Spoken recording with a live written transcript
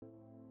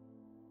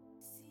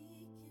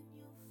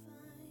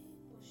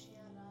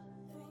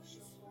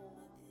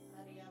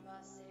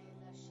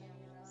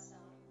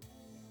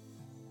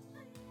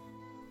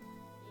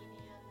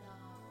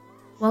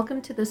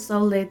Welcome to the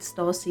Soul-Led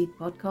Starseed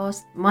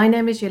podcast. My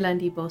name is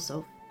Yolandi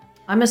Boshoff.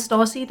 I'm a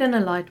starseed and a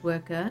light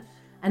worker,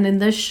 and in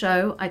this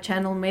show, I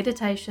channel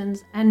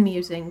meditations and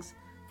musings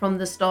from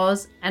the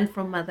stars and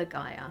from Mother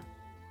Gaia.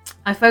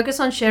 I focus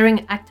on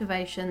sharing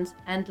activations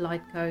and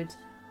light codes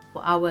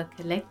for our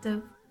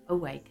collective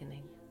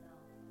awakening.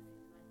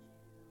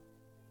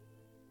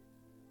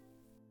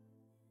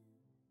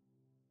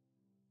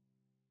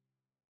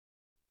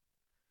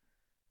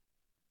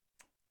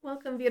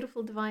 Welcome,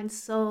 beautiful divine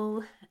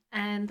soul,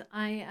 and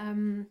I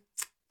am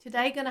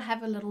today going to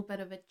have a little bit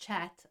of a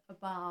chat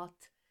about,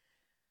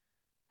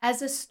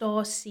 as a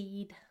star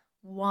seed,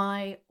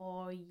 why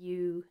are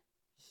you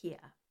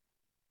here?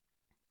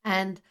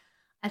 And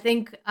I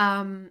think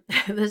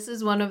this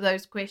is one of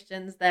those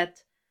questions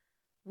that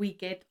we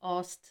get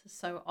asked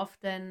so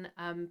often.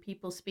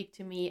 People speak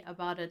to me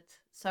about it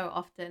so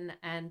often,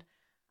 and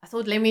I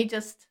thought, let me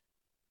just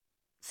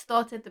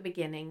start at the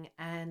beginning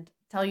and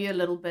tell you a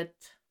little bit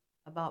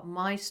about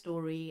my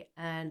story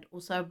and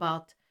also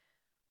about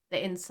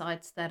the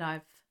insights that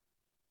I've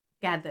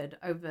gathered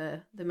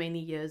over the many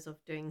years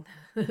of doing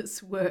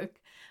this work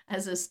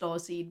as a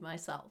starseed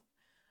myself.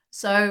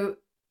 So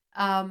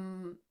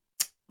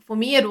for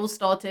me, it all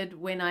started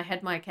when I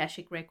had my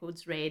Akashic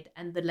records read,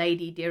 and the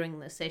lady during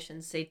the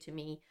session said to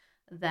me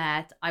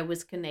that I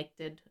was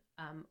connected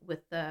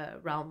with the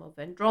realm of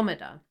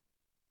Andromeda.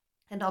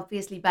 And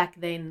obviously back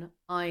then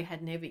I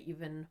had never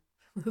even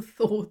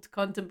thought,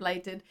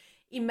 contemplated,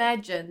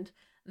 imagined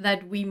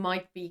that we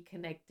might be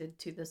connected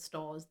to the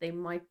stars. There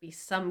might be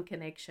some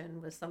connection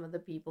with some of the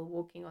people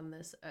walking on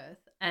this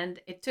earth.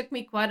 And it took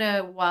me quite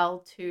a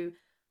while to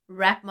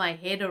wrap my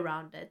head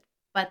around it.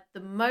 But the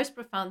most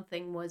profound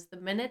thing was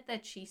the minute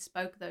that she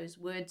spoke those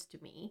words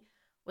to me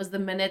was the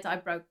minute I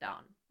broke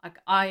down. Like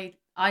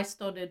I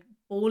started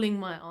bawling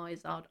my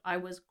eyes out. I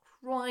was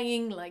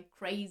crying like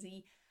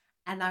crazy.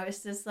 And I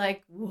was just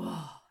like, whoa.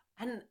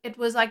 And it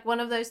was like one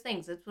of those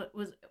things. It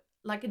was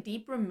like a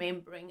deep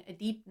remembering, a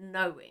deep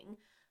knowing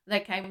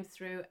that came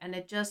through, and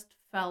it just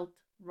felt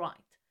right.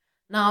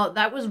 Now,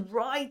 that was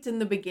right in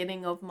the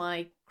beginning of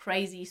my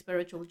crazy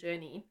spiritual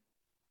journey.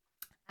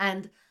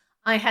 And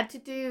I had to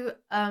do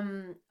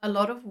a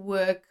lot of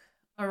work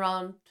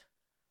around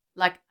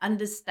like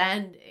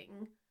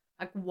understanding,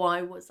 like,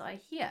 why was I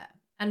here?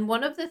 And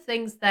one of the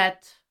things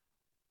that,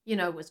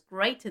 was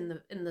great in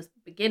the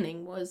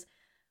beginning was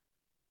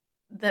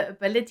the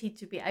ability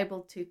to be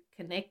able to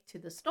connect to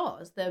the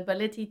stars, the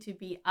ability to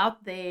be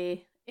out there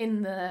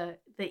in the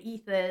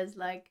ethers,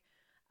 like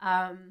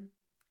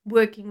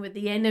working with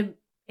the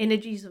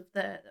energies of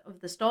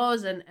the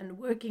stars, and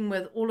working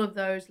with all of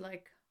those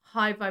like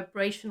high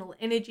vibrational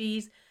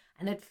energies,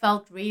 and it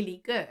felt really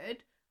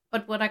good.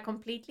 But what I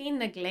completely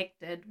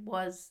neglected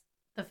was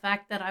the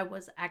fact that I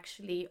was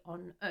actually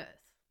on Earth.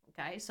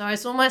 Okay, so I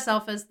saw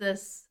myself as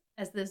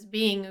this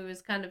being who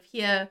was kind of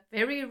here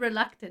very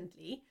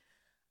reluctantly,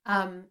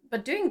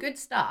 but doing good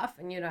stuff,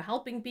 and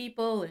helping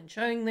people and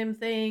showing them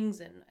things,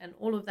 and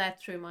all of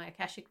that through my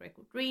Akashic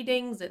record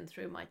readings and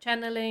through my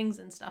channelings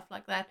and stuff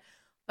like that.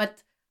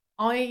 But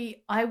I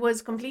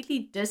was completely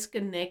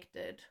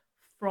disconnected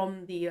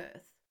from the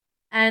earth.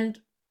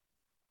 And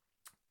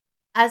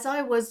as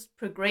I was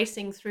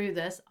progressing through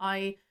this,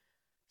 I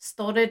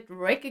started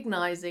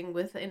recognizing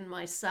within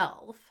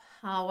myself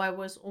how I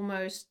was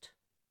almost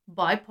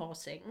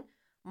bypassing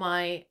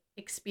my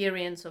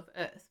experience of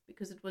Earth,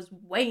 because it was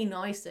way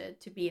nicer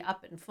to be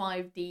up in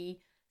 5D,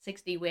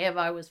 6D, wherever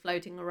I was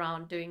floating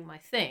around doing my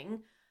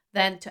thing,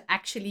 than to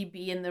actually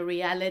be in the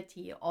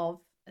reality of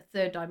a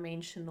third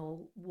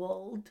dimensional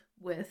world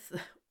with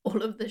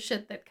all of the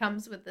shit that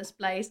comes with this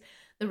place,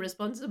 the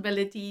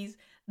responsibilities,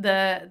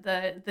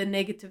 the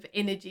negative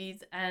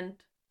energies, and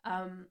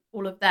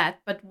all of that.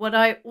 But what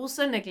I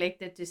also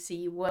neglected to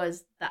see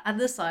was the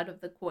other side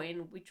of the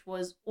coin, which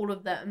was all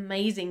of the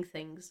amazing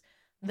things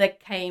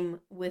that came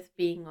with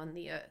being on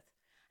the earth.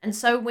 And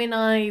so when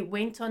I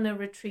went on a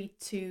retreat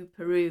to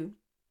Peru,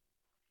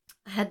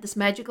 I had this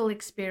magical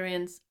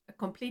experience, a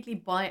completely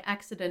by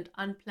accident,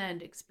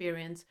 unplanned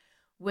experience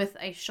with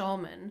a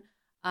shaman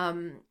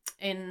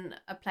in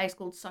a place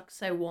called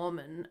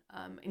Sacsayhuaman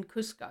in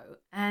Cusco.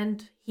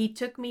 And he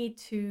took me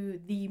to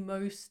the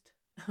most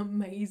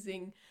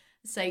amazing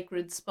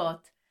sacred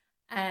spot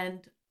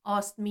and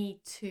asked me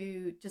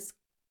to just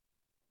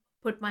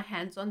put my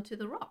hands onto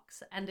the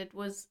rocks. And it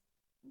was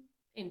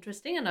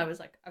interesting, and I was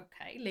like,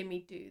 okay, let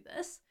me do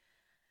this.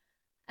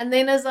 And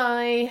then as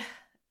I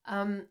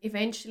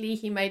eventually,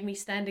 he made me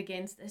stand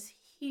against this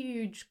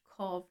huge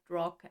carved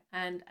rock,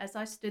 and as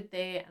I stood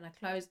there and I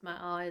closed my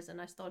eyes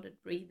and I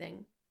started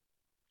breathing,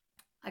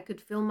 I could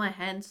feel my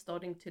hands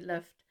starting to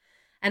lift.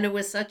 And it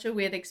was such a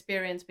weird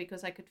experience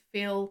because I could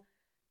feel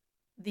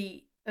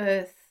the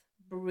earth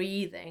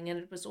breathing, and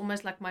it was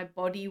almost like my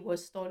body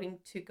was starting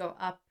to go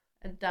up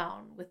and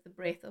down with the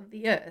breath of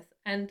the earth.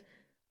 And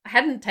I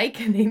hadn't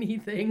taken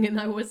anything, and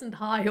I wasn't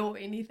high or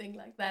anything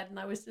like that. And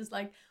I was just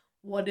like,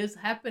 what is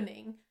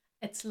happening?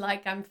 It's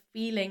like I'm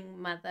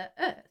feeling Mother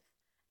Earth.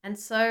 And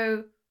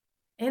so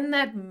in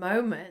that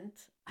moment,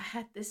 I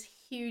had this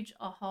huge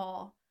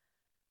aha,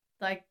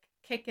 like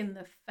kick in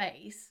the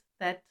face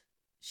that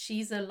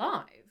she's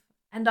alive.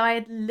 And I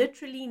had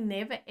literally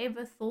never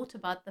ever thought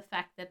about the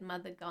fact that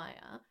Mother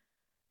Gaia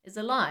is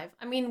alive.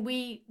 I mean,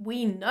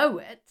 we know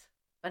it,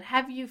 but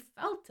have you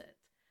felt it?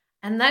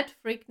 And that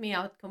freaked me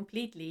out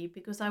completely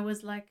because I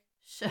was like,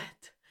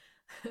 shit,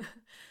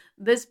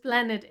 this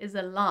planet is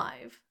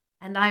alive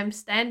and I'm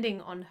standing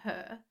on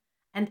her,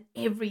 and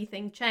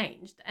everything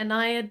changed. And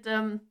I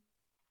had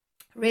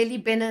really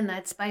been in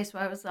that space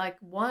where I was like,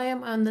 why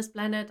am I on this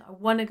planet? I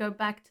want to go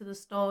back to the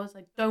stars.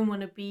 I don't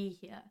want to be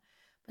here.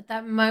 But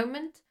that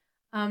moment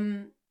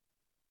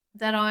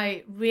that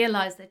I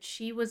realized that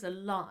she was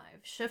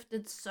alive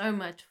shifted so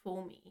much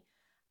for me.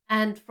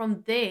 And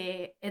from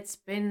there, it's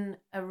been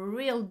a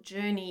real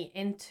journey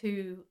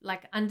into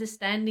like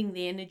understanding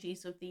the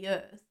energies of the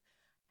earth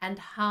and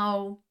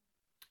how,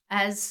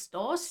 as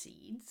star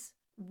seeds,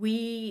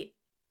 we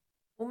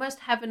almost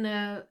have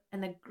an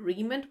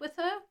agreement with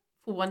her,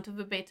 for want of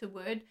a better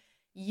word.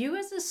 You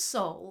as a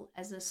soul,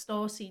 as a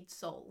starseed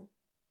soul,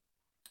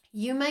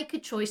 you make a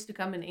choice to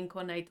come and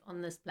incarnate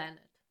on this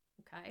planet,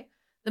 okay?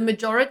 The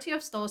majority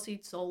of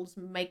starseed souls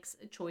makes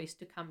a choice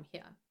to come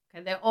here,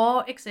 okay? There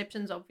are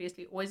exceptions,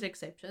 obviously, always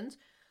exceptions,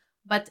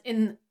 but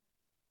in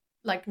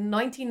like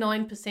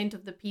 99%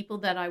 of the people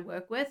that I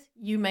work with,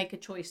 you make a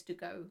choice to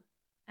go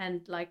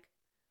and like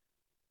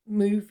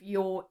move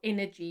your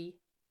energy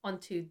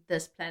onto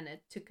this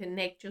planet, to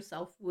connect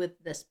yourself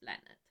with this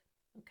planet,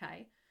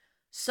 okay?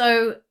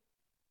 So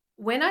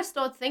when I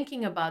start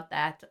thinking about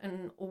that,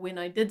 or when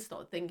I did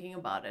start thinking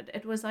about it,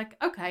 it was like,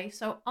 okay,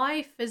 so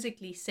I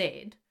physically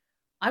said,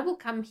 I will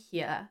come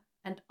here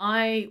and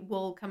I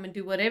will come and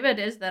do whatever it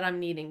is that I'm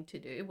needing to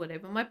do,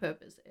 whatever my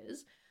purpose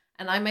is.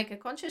 And I make a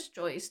conscious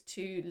choice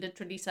to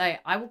literally say,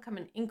 I will come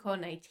and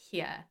incarnate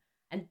here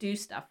and do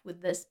stuff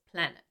with this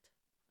planet,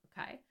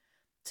 okay?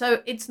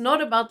 So it's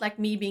not about like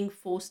me being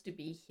forced to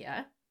be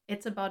here.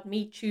 It's about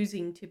me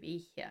choosing to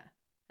be here.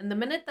 And the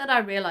minute that I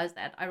realized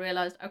that, I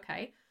realized,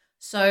 okay,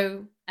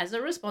 so as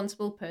a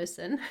responsible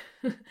person,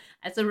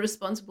 as a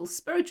responsible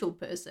spiritual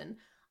person,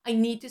 I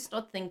need to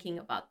start thinking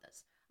about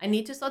this. I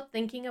need to start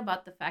thinking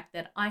about the fact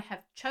that I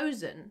have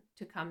chosen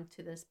to come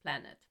to this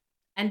planet.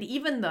 And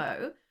even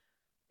though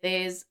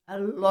there's a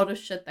lot of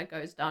shit that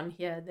goes down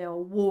here, there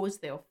are wars,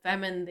 there are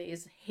famine,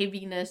 there's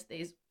heaviness,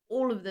 there's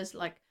all of this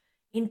like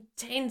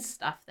intense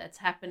stuff that's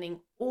happening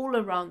all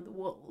around the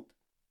world.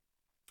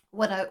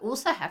 What I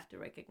also have to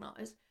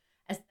recognize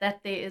is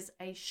that there is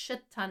a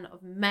shit ton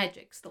of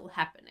magic still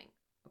happening,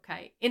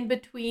 okay? In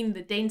between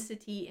the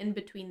density, in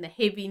between the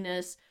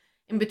heaviness,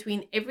 in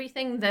between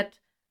everything that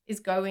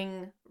is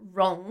going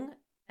wrong,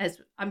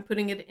 as I'm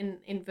putting it in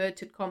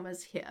inverted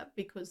commas here,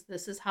 because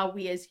this is how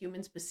we as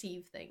humans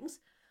perceive things,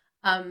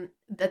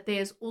 that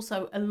there's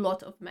also a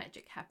lot of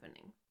magic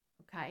happening,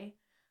 okay?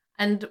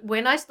 And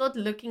when I start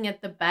looking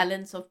at the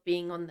balance of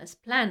being on this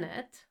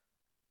planet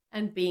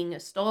and being a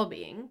star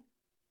being,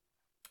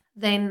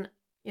 then,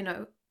 you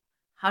know,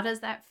 how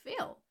does that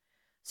feel?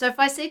 So if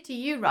I say to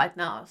you right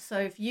now, so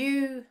if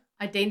you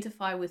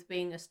identify with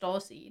being a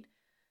starseed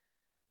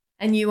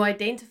and you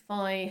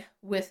identify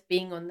with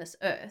being on this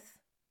earth,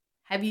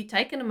 have you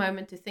taken a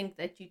moment to think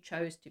that you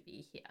chose to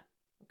be here?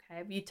 Okay,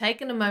 have you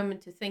taken a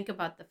moment to think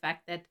about the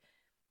fact that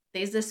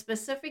there's a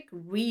specific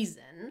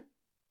reason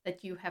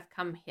that you have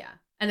come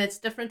here? And it's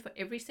different for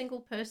every single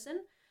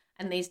person,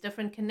 and there's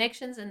different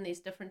connections, and there's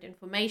different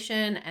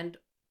information and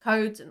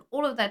codes and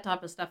all of that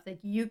type of stuff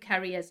that you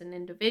carry as an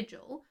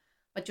individual,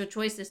 but your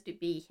choice is to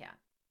be here.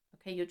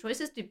 Okay, your choice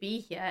is to be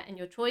here, and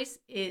your choice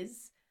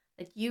is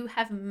that you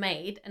have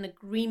made an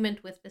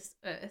agreement with this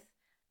earth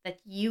that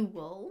you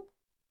will,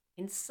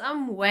 in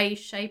some way,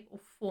 shape, or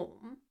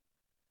form,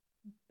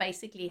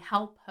 basically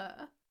help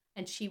her,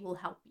 and she will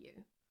help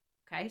you.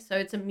 Okay, so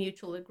it's a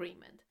mutual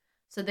agreement.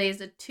 So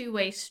there's a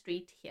two-way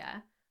street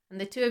here, and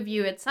the two of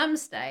you at some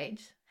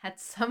stage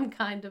had some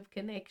kind of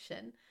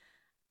connection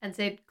and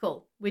said,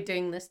 cool, we're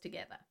doing this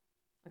together.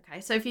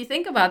 Okay, so if you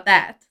think about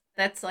that,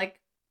 that's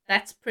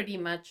pretty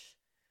much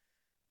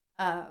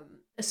a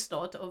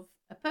start of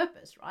a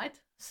purpose, right?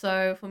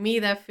 So for me,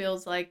 it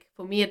felt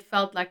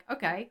like,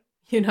 okay,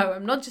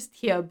 I'm not just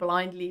here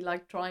blindly,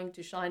 like trying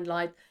to shine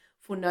light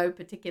for no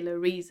particular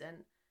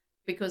reason,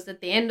 because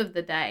at the end of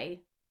the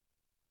day,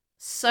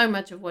 so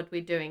much of what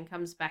we're doing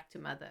comes back to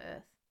Mother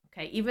Earth.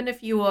 Okay, even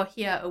if you are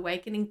here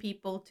awakening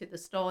people to the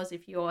stars,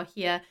 if you are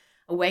here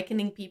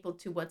awakening people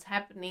to what's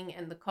happening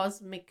and the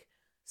cosmic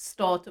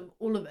start of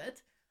all of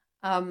it,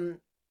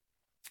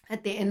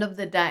 at the end of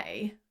the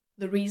day,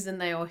 the reason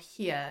they are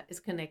here is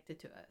connected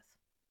to Earth.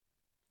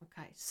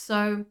 Okay,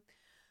 so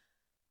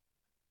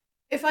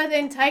if I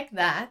then take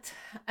that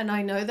and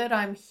I know that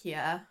I'm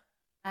here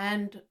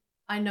and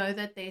I know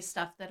that there's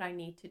stuff that I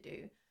need to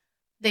do,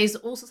 there's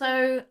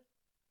also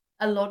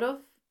a lot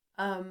of,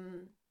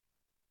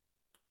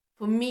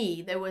 for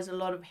me, there was a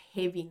lot of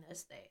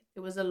heaviness there.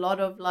 There was a lot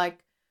of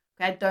like,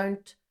 I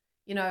don't,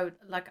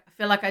 like, I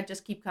feel like I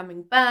just keep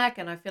coming back,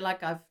 and I feel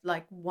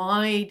like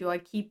why do I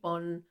keep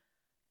on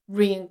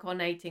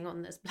reincarnating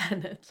on this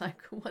planet.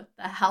 Like, what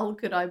the hell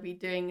could I be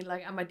doing?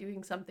 Like, am I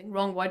doing something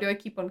wrong? Why do I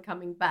keep on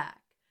coming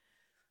back?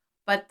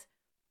 But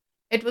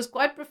it was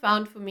quite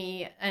profound for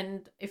me.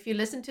 And if you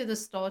listen to the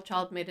Star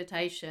Child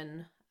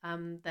meditation,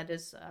 that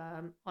is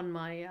on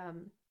my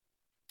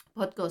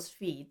podcast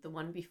feed,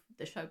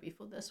 the show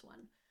before this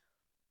one,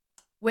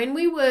 when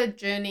we were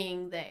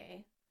journeying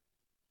there,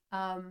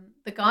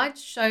 the guide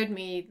showed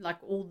me like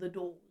all the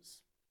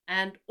doors,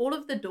 and all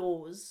of the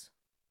doors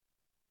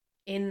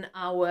in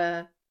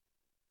our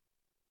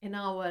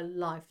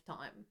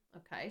lifetime.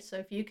 Okay, so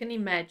if you can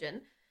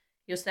imagine,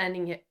 you're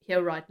standing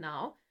here right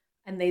now,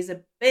 and there's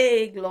a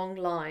big long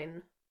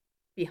line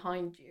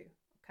behind you.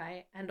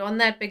 Okay, and on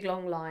that big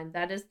long line,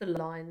 that is the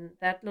line,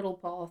 that little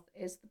path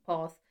is the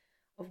path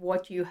of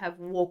what you have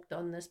walked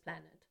on this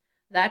planet.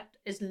 That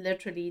is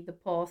literally the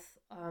path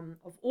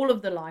of all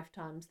of the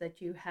lifetimes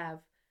that you have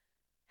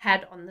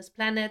had on this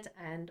planet,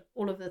 and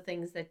all of the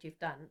things that you've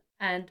done.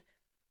 And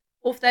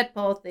off that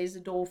path, there's a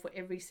door for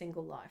every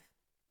single life.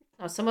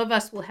 Now, some of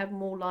us will have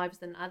more lives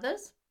than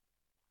others.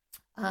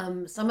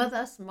 Some of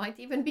us might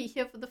even be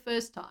here for the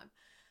first time,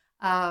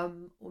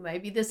 or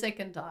maybe the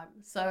second time.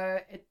 So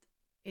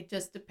it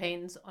just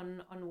depends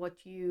on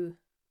what you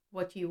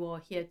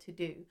are here to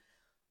do.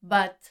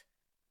 But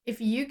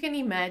if you can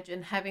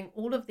imagine having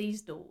all of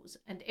these doors,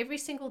 and every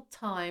single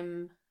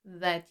time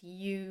that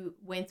you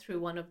went through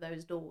one of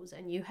those doors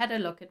and you had a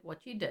look at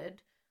what you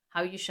did,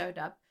 how you showed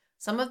up,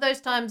 some of those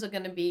times are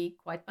going to be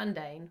quite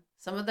mundane.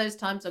 Some of those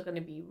times are going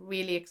to be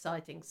really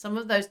exciting. Some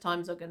of those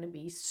times are going to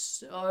be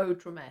so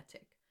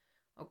traumatic.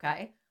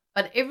 Okay?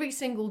 But every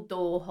single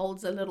door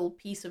holds a little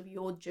piece of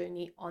your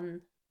journey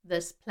on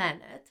this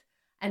planet.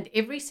 And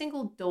every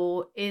single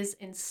door is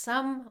in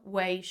some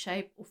way,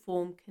 shape, or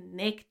form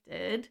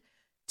connected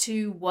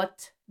to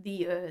what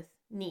the earth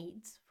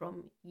needs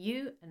from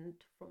you and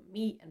from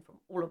me and from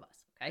all of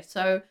us. Okay,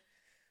 so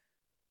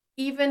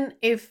even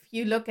if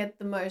you look at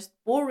the most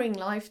boring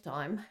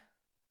lifetime,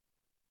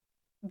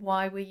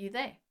 why were you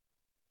there?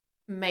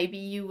 Maybe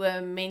you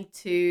were meant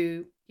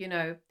to,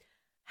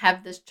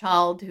 have this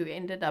child who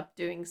ended up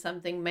doing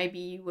something. Maybe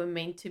you were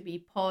meant to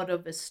be part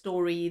of a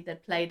story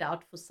that played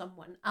out for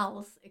someone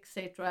else,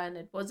 etc. And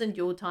it wasn't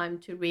your time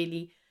to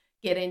really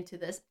get into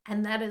this,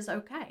 and that is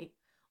okay.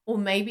 Or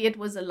maybe it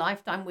was a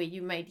lifetime where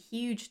you made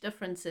huge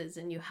differences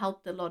and you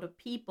helped a lot of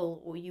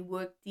people, or you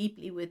worked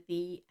deeply with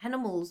the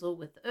animals or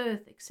with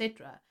earth,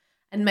 etc.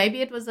 And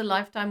maybe it was a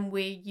lifetime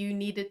where you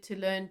needed to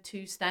learn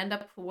to stand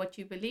up for what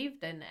you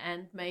believed in,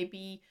 and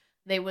maybe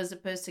there was a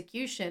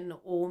persecution,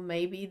 or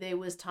maybe there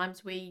was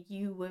times where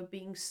you were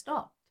being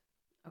stopped.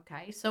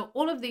 Okay, so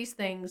all of these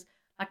things,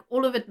 like,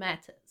 all of it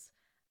matters,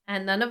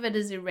 and none of it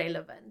is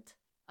irrelevant.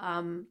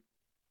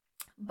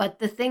 But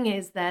the thing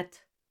is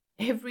that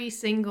every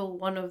single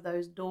one of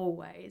those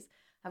doorways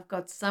have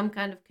got some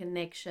kind of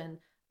connection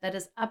that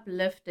has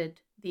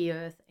uplifted the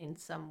earth in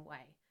some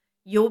way.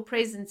 Your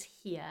presence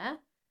here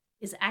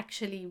is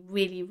actually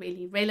really,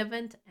 really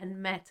relevant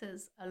and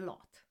matters a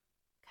lot.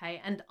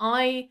 Okay, and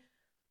I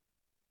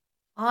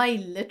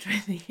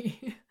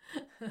literally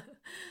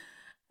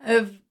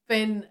have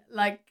been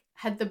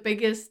had the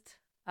biggest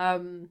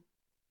heart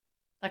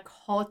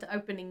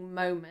opening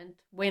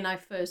moment when I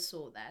first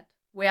saw that,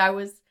 where I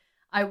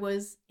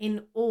was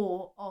in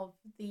awe of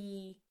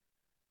the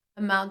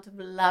amount of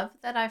love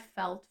that I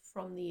felt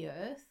from the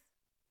earth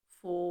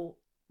for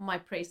my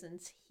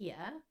presence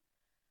here.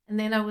 And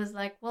then I was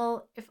like,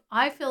 well, if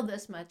I feel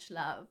this much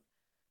love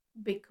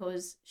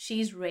because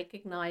she's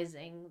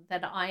recognizing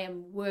that I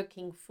am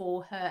working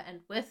for her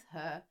and with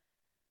her,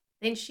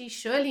 then she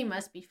surely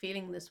must be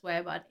feeling this way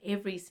about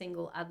every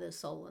single other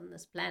soul on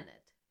this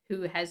planet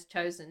who has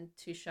chosen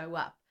to show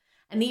up.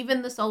 And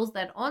even the souls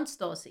that aren't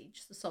Starseed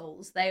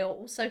souls, they are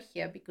also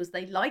here because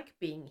they like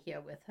being here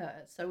with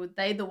her. So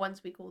they're the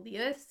ones we call the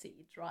Earth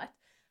Seeds, right?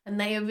 And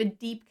they have a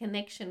deep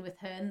connection with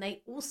her, and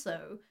they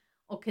also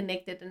are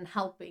connected and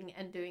helping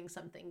and doing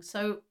something.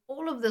 So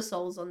all of the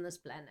souls on this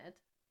planet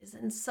is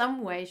in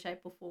some way,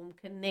 shape, or form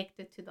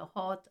connected to the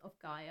heart of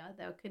Gaia.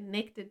 They're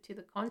connected to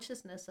the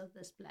consciousness of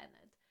this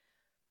planet.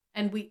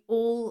 And we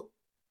all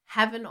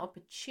have an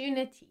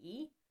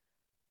opportunity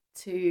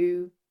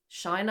to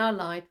shine our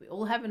light. We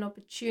all have an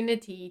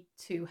opportunity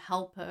to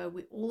help her.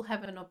 We all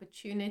have an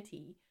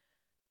opportunity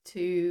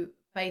to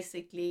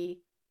basically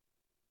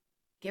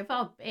give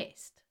our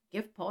best,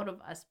 give part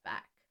of us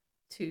back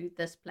to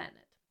this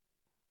planet.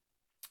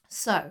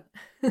 So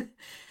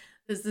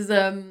this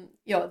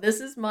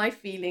is my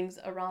feelings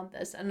around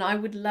this, and I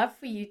would love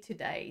for you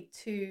today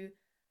to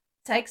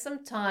take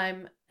some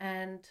time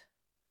and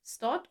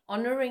start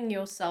honoring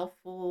yourself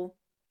for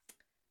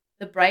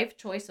the brave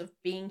choice of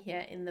being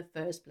here in the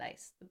first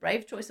place, the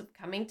brave choice of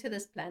coming to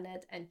this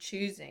planet and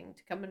choosing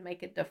to come and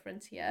make a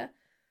difference here,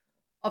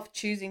 of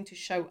choosing to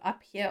show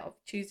up here, of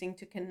choosing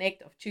to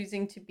connect, of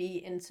choosing to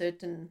be in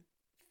certain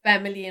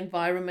family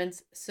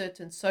environments,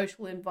 certain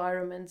social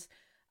environments.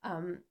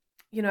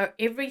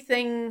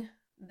 Everything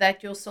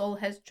that your soul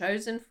has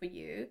chosen for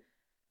you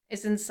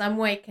is in some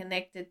way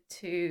connected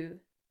to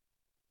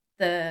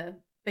the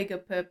bigger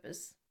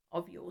purpose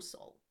of your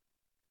soul.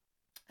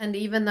 And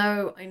even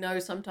though I know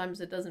sometimes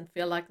it doesn't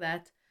feel like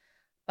that,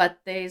 but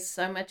there's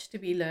so much to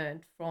be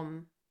learned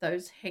from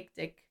those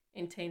hectic,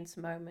 intense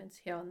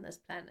moments here on this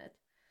planet.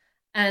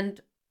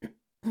 And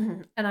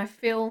and I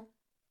feel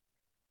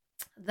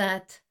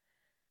that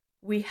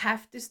we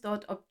have to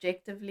start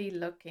objectively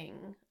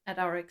looking at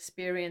our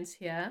experience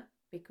here,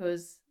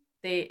 because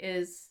there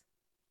is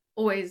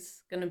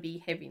always going to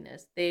be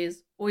heaviness.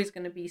 There's always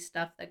going to be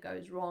stuff that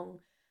goes wrong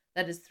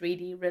that is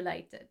 3D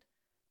related.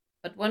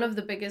 But one of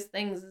the biggest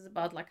things is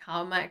about, like,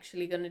 how am I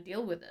actually going to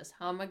deal with this?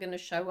 How am I going to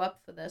show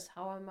up for this?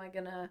 How am I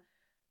going to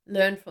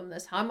learn from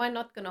this? How am I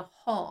not going to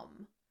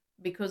harm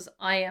because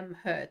I am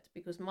hurt,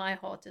 because my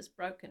heart is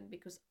broken,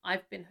 because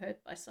I've been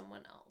hurt by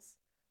someone else?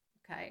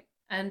 Okay.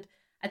 And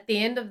at the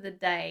end of the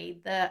day,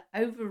 the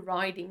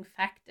overriding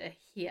factor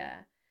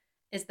here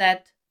is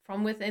that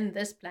from within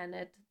this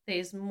planet,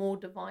 there's more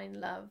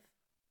divine love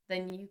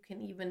than you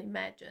can even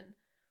imagine.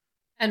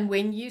 And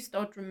when you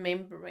start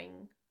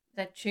remembering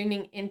that,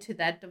 tuning into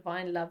that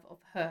divine love of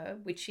her,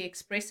 which she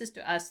expresses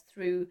to us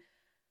through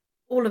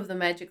all of the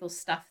magical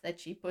stuff that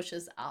she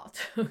pushes out.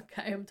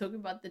 Okay, I'm talking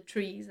about the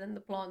trees and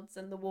the plants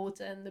and the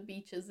water and the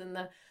beaches and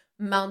the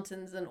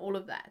mountains and all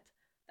of that.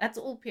 That's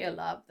all pure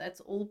love.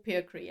 That's all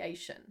pure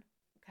creation.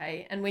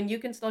 Okay, and when you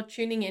can start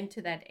tuning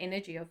into that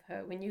energy of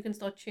her, when you can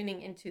start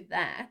tuning into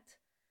that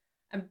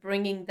and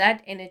bringing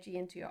that energy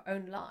into your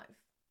own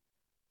life,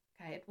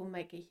 okay, it will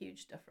make a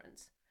huge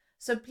difference.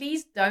 So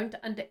please don't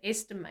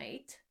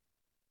underestimate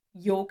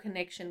your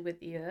connection with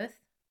the earth.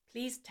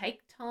 Please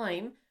take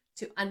time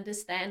to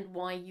understand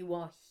why you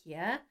are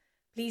here.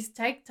 Please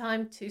take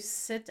time to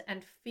sit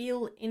and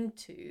feel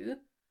into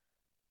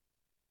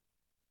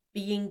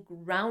being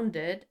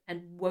grounded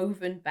and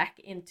woven back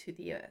into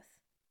the earth.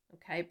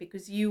 Okay,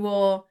 because you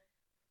are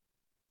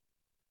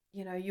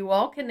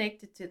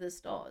connected to the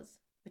stars,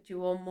 but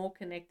you are more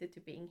connected to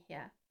being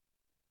here.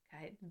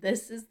 Okay,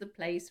 this is the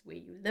place where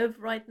you live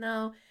right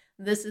now.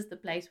 This is the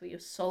place where your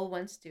soul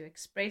wants to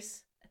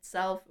express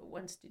itself. It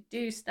wants to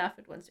do stuff.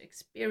 It wants to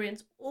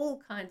experience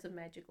all kinds of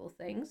magical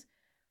things,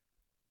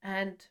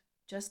 and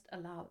just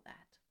allow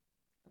that.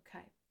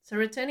 Okay, so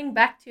returning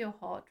back to your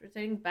heart,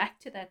 returning back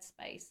to that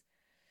space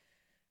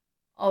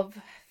of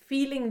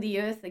feeling the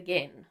earth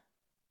again,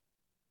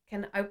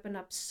 can open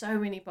up so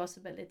many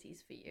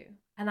possibilities for you.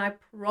 And I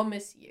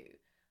promise you,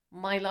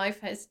 my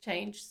life has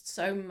changed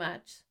so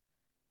much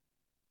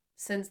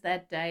since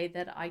that day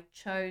that I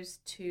chose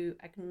to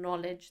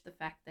acknowledge the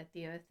fact that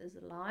the earth is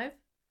alive.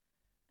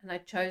 And I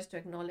chose to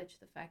acknowledge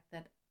the fact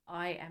that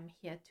I am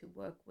here to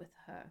work with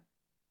her.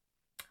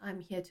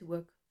 I'm here to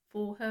work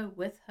for her,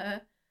 with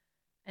her,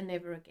 and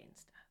never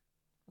against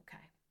her.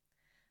 Okay.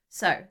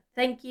 So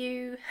thank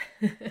you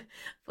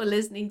for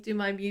listening to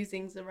my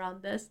musings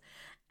around this.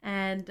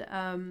 And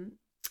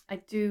I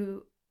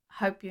do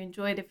hope you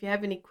enjoyed. If you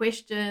have any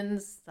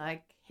questions,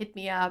 like, hit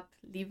me up,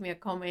 leave me a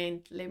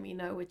comment, let me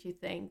know what you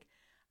think.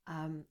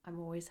 I'm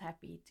always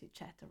happy to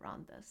chat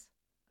around this.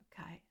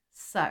 Okay,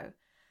 so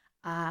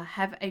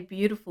have a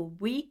beautiful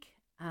week,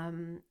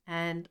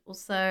 and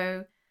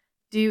also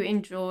do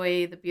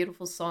enjoy the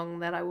beautiful song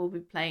that I will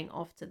be playing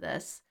after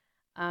this.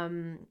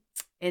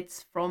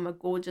 It's from a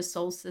gorgeous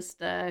soul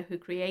sister who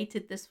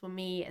created this for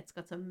me. It's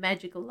got some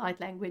magical light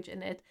language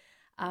in it.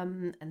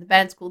 And the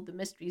band's called The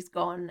Mystery's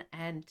Gone,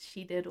 and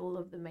she did all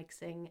of the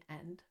mixing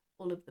and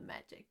all of the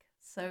magic.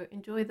 So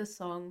enjoy the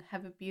song,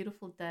 have a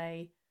beautiful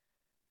day,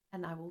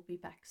 and I will be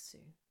back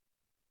soon.